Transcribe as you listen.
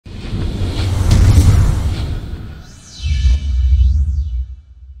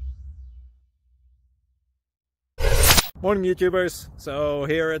Morning YouTubers. So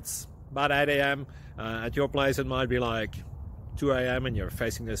here it's about 8 a.m. At your place it might be like 2 a.m. and you're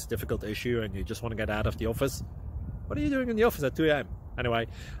facing this difficult issue and you just want to get out of the office. What are you doing in the office at 2 a.m.? Anyway,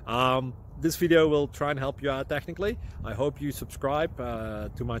 this video will try and help you out technically. I hope you subscribe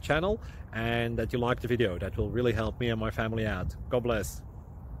to my channel and that you like the video. That will really help me and my family out. God bless.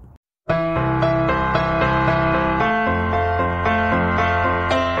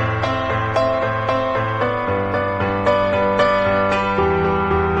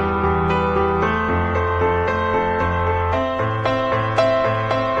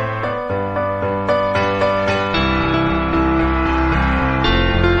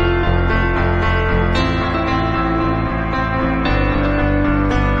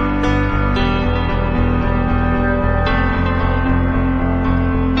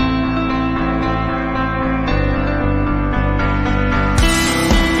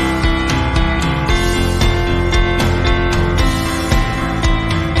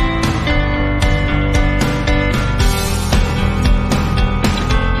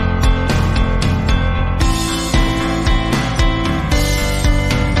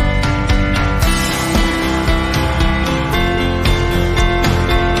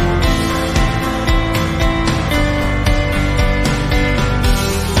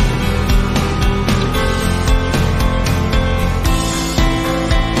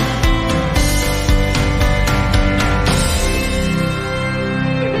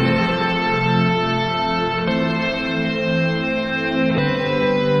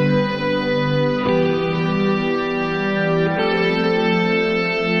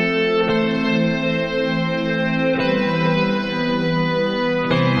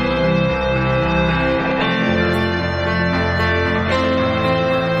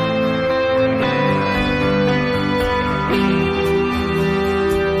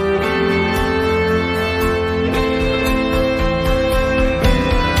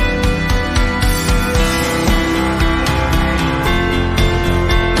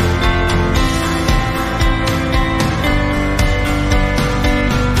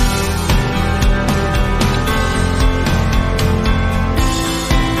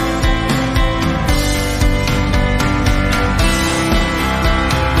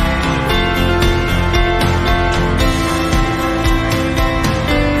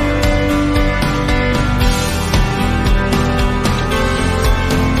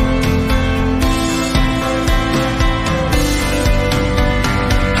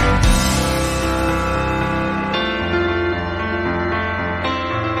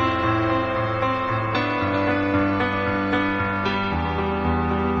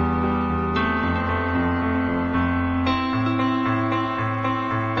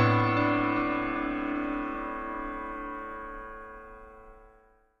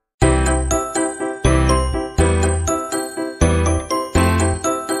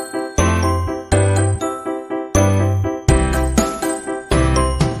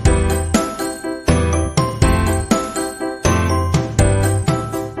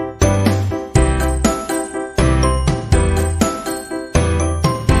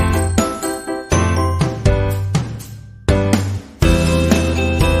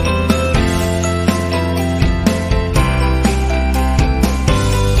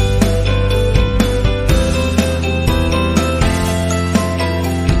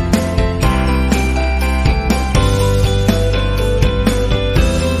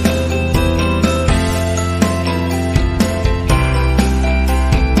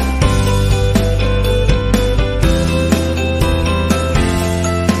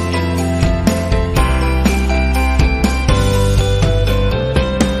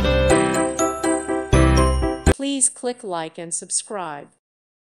 Please click like and subscribe.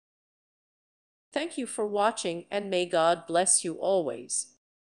 Thank you for watching and may God bless you always.